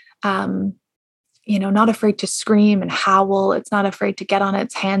like, not afraid to scream and howl. It's not afraid to get on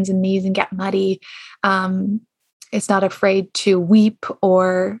its hands and knees and get muddy. It's not afraid to weep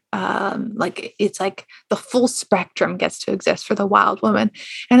or it's like the full spectrum gets to exist for the wild woman.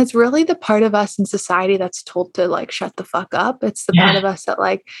 And it's really the part of us in society that's told to like, shut the fuck up. It's the part of us that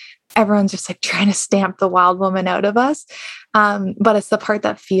like, everyone's just like trying to stamp the wild woman out of us. But it's the part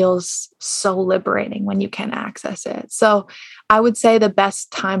that feels so liberating when you can access it. So I would say the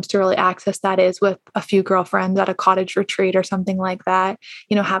best times to really access that is with a few girlfriends at a cottage retreat or something like that,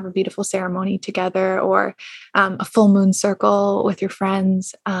 have a beautiful ceremony together, or a full moon circle with your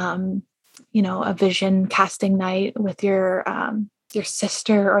friends, a vision casting night with your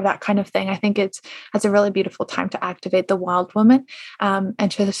sister or that kind of thing. I think that's a really beautiful time to activate the wild woman, and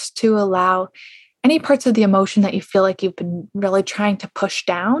just to allow any parts of the emotion that you feel like you've been really trying to push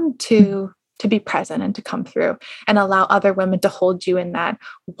down to be present and to come through, and allow other women to hold you in that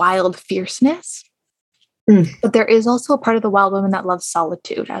wild fierceness. But there is also a part of the wild woman that loves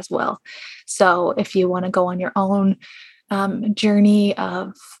solitude as well. So if you want to go on your own journey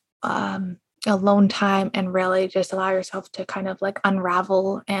of alone time and really just allow yourself to kind of like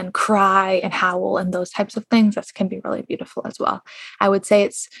unravel and cry and howl and those types of things, that can be really beautiful as well. I would say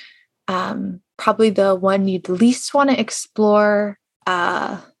it's probably the one you'd least want to explore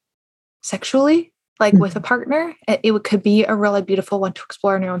sexually, like with a partner. It could be a really beautiful one to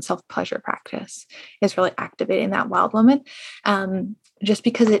explore in your own self-pleasure practice, is really activating that wild woman. Just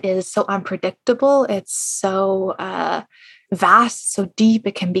because it is so unpredictable, it's so vast, so deep.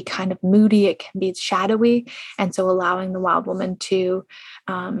 It can be kind of moody. It can be shadowy. And so allowing the wild woman to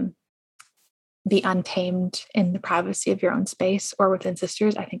be untamed in the privacy of your own space or within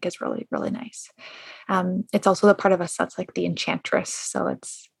sisters, I think is really, really nice. It's also the part of us that's like the enchantress. So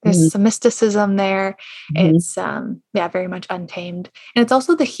there's some mysticism there. It's very much untamed. And it's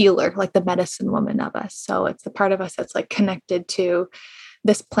also the healer, like the medicine woman of us. So it's the part of us that's like connected to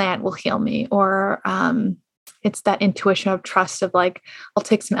this plant will heal me, or it's that intuition of trust of like, I'll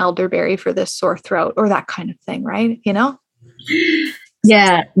take some elderberry for this sore throat, or that kind of thing, right? You know?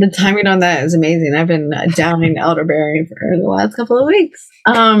 Yeah, the timing on that is amazing. I've been downing elderberry for the last couple of weeks.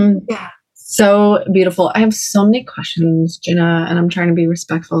 So beautiful. I have so many questions, Jenna, and I'm trying to be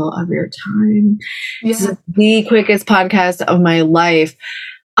respectful of your time. Yeah. This is the quickest podcast of my life.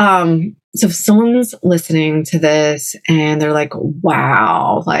 So if someone's listening to this and they're like,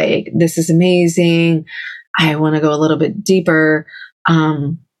 wow, like this is amazing, I want to go a little bit deeper.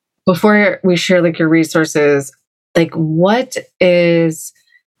 Before we share like your resources, like what's the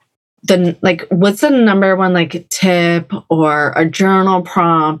number one like tip or a journal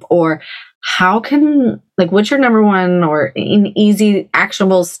prompt, or what's your number one or an easy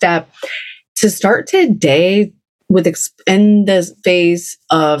actionable step to start today in this phase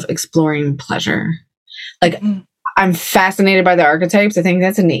of exploring pleasure? Like I'm fascinated by the archetypes. I think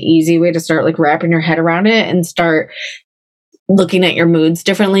that's an easy way to start like wrapping your head around it and start looking at your moods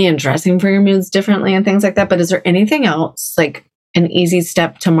differently and dressing for your moods differently and things like that. But is there anything else, like an easy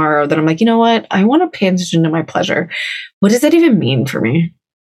step tomorrow that I'm like, you know what? I want to pay attention to my pleasure. What does that even mean for me?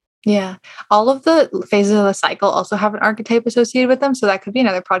 Yeah. All of the phases of the cycle also have an archetype associated with them. So that could be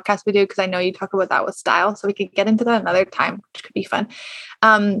another podcast we do, because I know you talk about that with style. So we could get into that another time, which could be fun.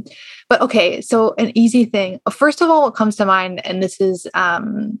 But okay. So an easy thing. First of all, what comes to mind, and this is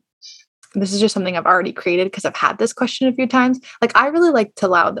just something I've already created because I've had this question a few times. Like, I really like to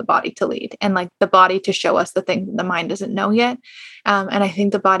allow the body to lead and like the body to show us the thing the mind doesn't know yet. And I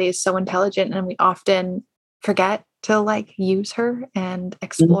think the body is so intelligent, and we often forget to like use her and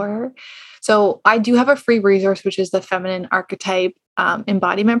explore her. So I do have a free resource, which is the feminine archetype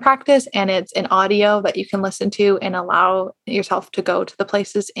embodiment practice. And it's an audio that you can listen to and allow yourself to go to the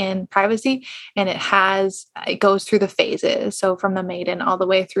places in privacy. And it goes through the phases. So from the maiden all the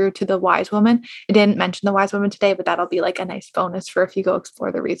way through to the wise woman. I didn't mention the wise woman today, but that'll be like a nice bonus for if you go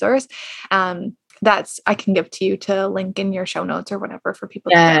explore the resource. I can give to you to link in your show notes or whatever for people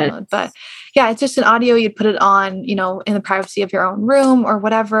to download. But yeah, it's just an audio. You'd put it on, in the privacy of your own room or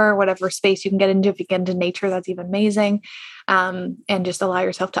whatever space you can get into. If you get into nature, that's even amazing. And just allow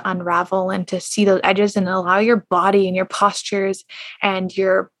yourself to unravel and to see those edges, and allow your body and your postures and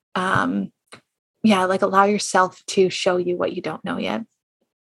your, allow yourself to show you what you don't know yet.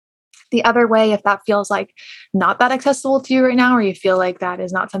 The other way, if that feels like not that accessible to you right now, or you feel like that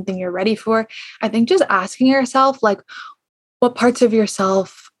is not something you're ready for, I think just asking yourself, like, what parts of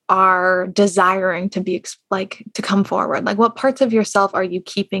yourself are desiring to be to come forward? Like, what parts of yourself are you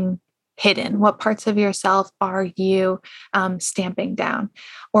keeping hidden? What parts of yourself are you stamping down?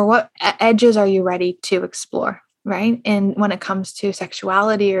 Or what edges are you ready to explore? Right. And when it comes to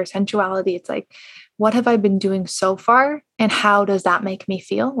sexuality or sensuality, it's like, what have I been doing so far? And how does that make me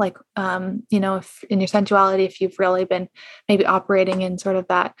feel? Like, if in your sensuality, if you've really been maybe operating in sort of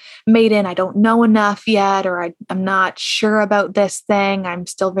that maiden, I don't know enough yet, or I'm not sure about this thing, I'm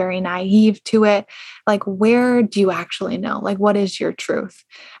still very naive to it. Like, where do you actually know? Like, what is your truth?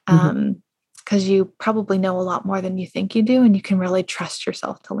 Because you probably know a lot more than you think you do, and you can really trust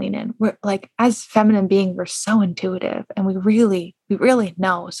yourself to lean in. We're like, as feminine beings, we're so intuitive, and we really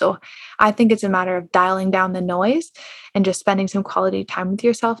know. So I think it's a matter of dialing down the noise and just spending some quality time with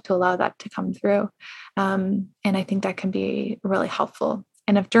yourself to allow that to come through. And I think that can be really helpful.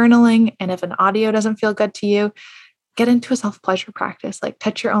 And if journaling and if an audio doesn't feel good to you, get into a self-pleasure practice, like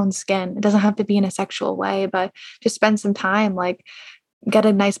touch your own skin. It doesn't have to be in a sexual way, but just spend some time, like get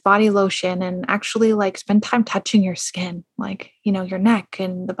a nice body lotion and actually like spend time touching your skin, like, your neck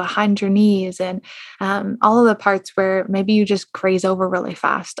and the behind your knees and all of the parts where maybe you just graze over really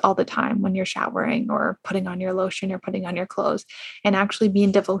fast all the time when you're showering or putting on your lotion or putting on your clothes, and actually be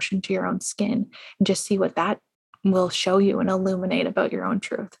in devotion to your own skin and just see what that will show you and illuminate about your own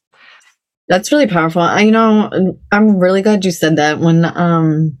truth. That's really powerful. I'm really glad you said that. When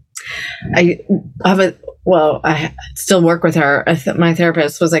I still work with her. My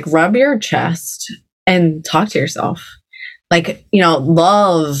therapist was like, rub your chest and talk to yourself. Like,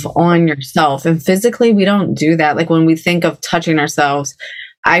 love on yourself. And physically, we don't do that. Like when we think of touching ourselves,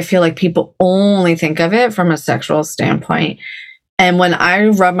 I feel like people only think of it from a sexual standpoint. And when I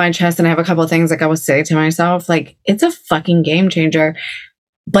rub my chest and I have a couple of things like I will say to myself, like, it's a fucking game changer.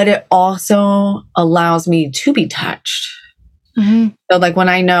 But it also allows me to be touched. Mm-hmm. So like when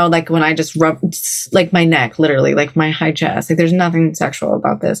I know, like when I just rub like my neck, literally, like my high chest, like there's nothing sexual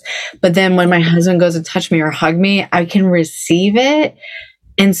about this. But then when my husband goes to touch me or hug me, I can receive it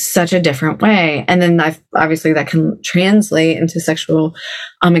in such a different way. And then obviously that can translate into sexual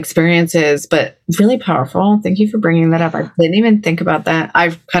experiences, but really powerful. Thank you for bringing that up. I didn't even think about that.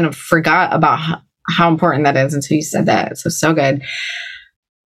 I've kind of forgot about how important that is until you said that. So good.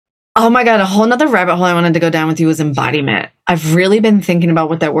 Oh my God, a whole nother rabbit hole I wanted to go down with you was embodiment. I've really been thinking about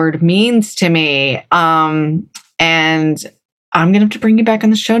what that word means to me. And I'm going to have to bring you back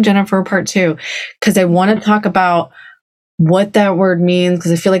on the show, Jenna, for part 2, because I want to talk about what that word means,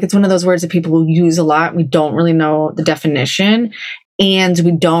 because I feel like it's one of those words that people use a lot. We don't really know the definition, and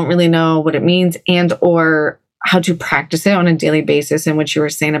we don't really know what it means and or how to practice it on a daily basis. And what you were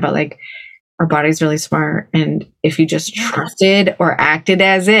saying about like, our body's really smart. And if you just trusted or acted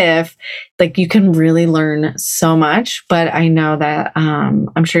as if, like, you can really learn so much. But I know that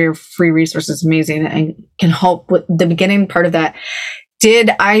I'm sure your free resource is amazing and can help with the beginning part of that. Did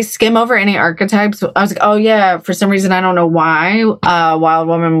I skim over any archetypes? I was like, oh yeah, for some reason, I don't know why. Wild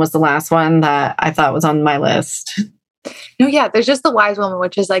Woman was the last one that I thought was on my list. No, yeah, there's just the wise woman,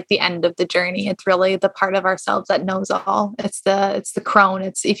 which is like the end of the journey. It's really the part of ourselves that knows all. It's the crone.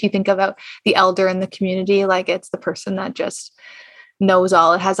 It's, if you think about the elder in the community, like it's the person that just knows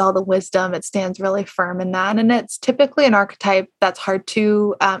all. It has all the wisdom. It stands really firm in that. And it's typically an archetype that's hard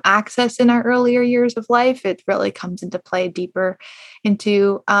to access in our earlier years of life. It really comes into play deeper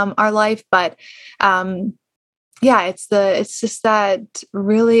into our life. But yeah, it's just that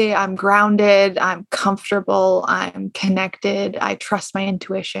really I'm grounded, I'm comfortable, I'm connected. I trust my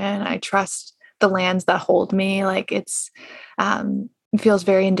intuition. I trust the lands that hold me. Like it feels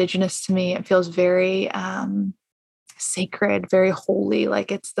very indigenous to me. It feels very sacred, very holy.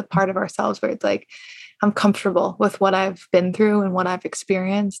 Like it's the part of ourselves where it's like, I'm comfortable with what I've been through and what I've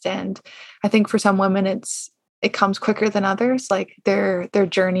experienced. And I think for some women, it comes quicker than others. Like their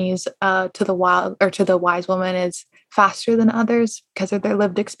journeys to the wild or to the wise woman is faster than others because of their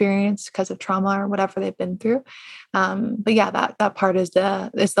lived experience, because of trauma or whatever they've been through. But yeah, that part is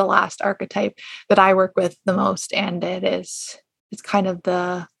the last archetype that I work with the most, and it's kind of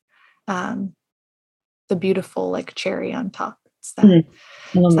the beautiful like cherry on top. It's that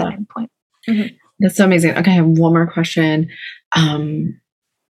end point. Mm-hmm. That's so amazing. Okay, I have one more question.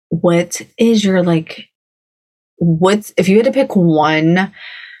 What is your if you had to pick one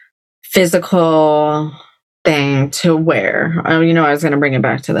physical thing to wear, I was going to bring it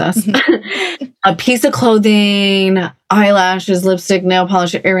back to this, a piece of clothing, eyelashes, lipstick, nail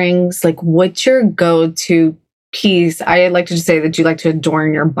polish, earrings, like what's your go-to piece? I like to just say that you like to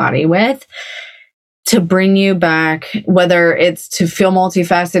adorn your body with to bring you back, whether it's to feel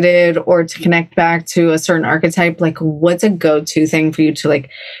multifaceted or to connect back to a certain archetype. Like what's a go-to thing for you to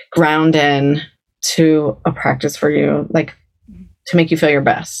like ground in to a practice for you, like to make you feel your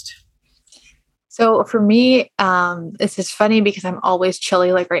best? So for me, it's just funny because I'm always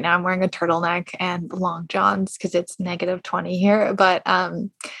chilly. Like right now I'm wearing a turtleneck and long johns because it's -20 here. But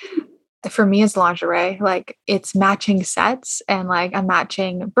for me, it's lingerie. Like it's matching sets and like a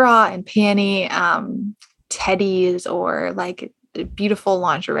matching bra and panty, teddies, or like beautiful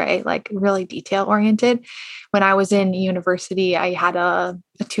lingerie, like really detail oriented. When I was in university, I had a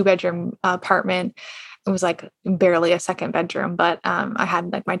 2-bedroom apartment. It was like barely a second bedroom, but I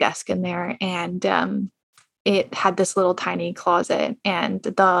had like my desk in there, and it had this little tiny closet, and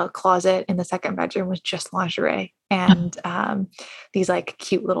the closet in the second bedroom was just lingerie and these like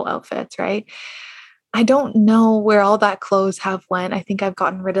cute little outfits, right? I don't know where all that clothes have went. I think I've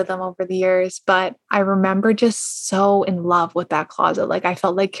gotten rid of them over the years, but I remember just so in love with that closet. Like I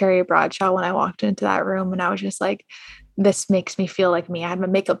felt like Carrie Bradshaw when I walked into that room, and I was just like, this makes me feel like me. I had my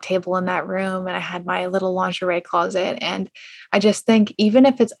makeup table in that room, and I had my little lingerie closet. And I just think even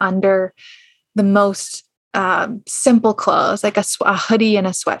if it's under the most simple clothes, like a hoodie and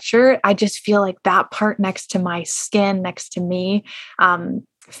a sweatshirt, I just feel like that part next to my skin, next to me,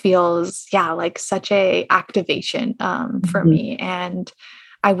 feels like such a activation for me. And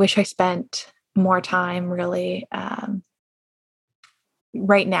I wish I spent more time really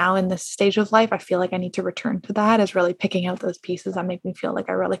right now in this stage of life. I feel like I need to return to that, is really picking out those pieces that make me feel like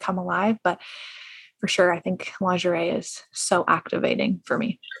I really come alive. But for sure, I think lingerie is so activating for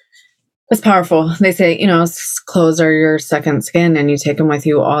me. It's powerful. They say, clothes are your second skin, and you take them with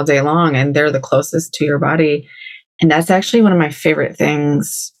you all day long, and they're the closest to your body. And that's actually one of my favorite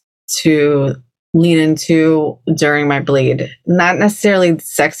things to lean into during my bleed. Not necessarily the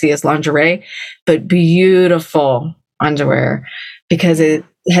sexiest lingerie, but beautiful underwear, because it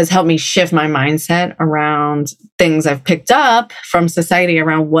has helped me shift my mindset around things I've picked up from society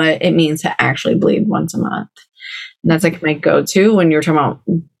around what it means to actually bleed once a month. And that's like my go-to when you're talking about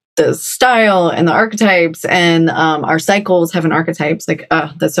the style and the archetypes and our cycles having archetypes. Like,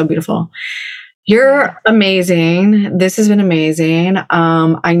 oh, that's so beautiful. You're amazing. This has been amazing.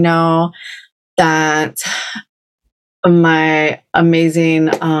 I know that my amazing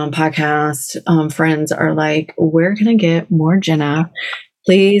podcast friends are like, where can I get more Jenna?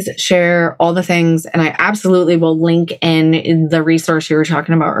 Please share all the things. And I absolutely will link in the resource you were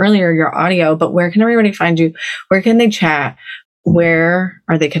talking about earlier, your audio. But where can everybody find you? Where can they chat? Where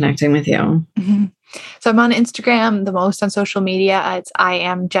are they connecting with you? Mm-hmm. So I'm on Instagram, the most on social media. It's I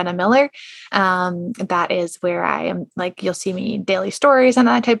am Jenna Miller. That is where I am. Like, you'll see me daily stories and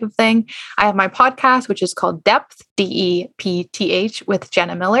that type of thing. I have my podcast, which is called Depth, DEPTH, with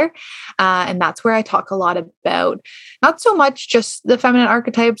Jenna Miller. And that's where I talk a lot about not so much just the feminine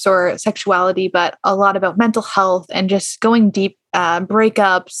archetypes or sexuality, but a lot about mental health and just going deep,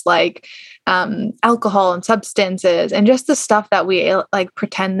 breakups, like alcohol and substances, and just the stuff that we like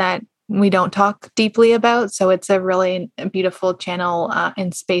pretend that we don't talk deeply about. So it's a really beautiful channel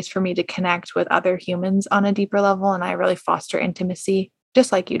and space for me to connect with other humans on a deeper level. And I really foster intimacy,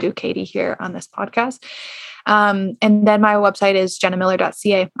 just like you do, Katie, here on this podcast. And then my website is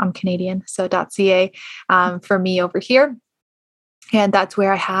jennamiller.ca. I'm Canadian, so .ca for me over here. And that's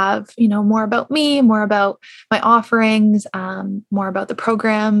where I have, more about me, more about my offerings, more about the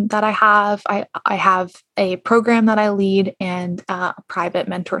program that I have. I have a program that I lead and a private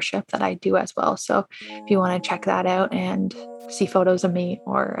mentorship that I do as well. So if you want to check that out and see photos of me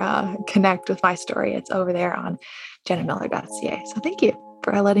or connect with my story, it's over there on jennamiller.ca. So thank you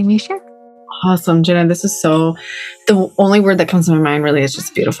for letting me share. Awesome, Jenna. This is the only word that comes to my mind really is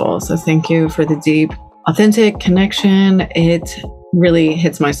just beautiful. So thank you for the deep, authentic connection. It really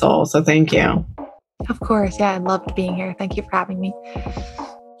hits my soul. So thank you. Of course. Yeah, I loved being here. Thank you for having me.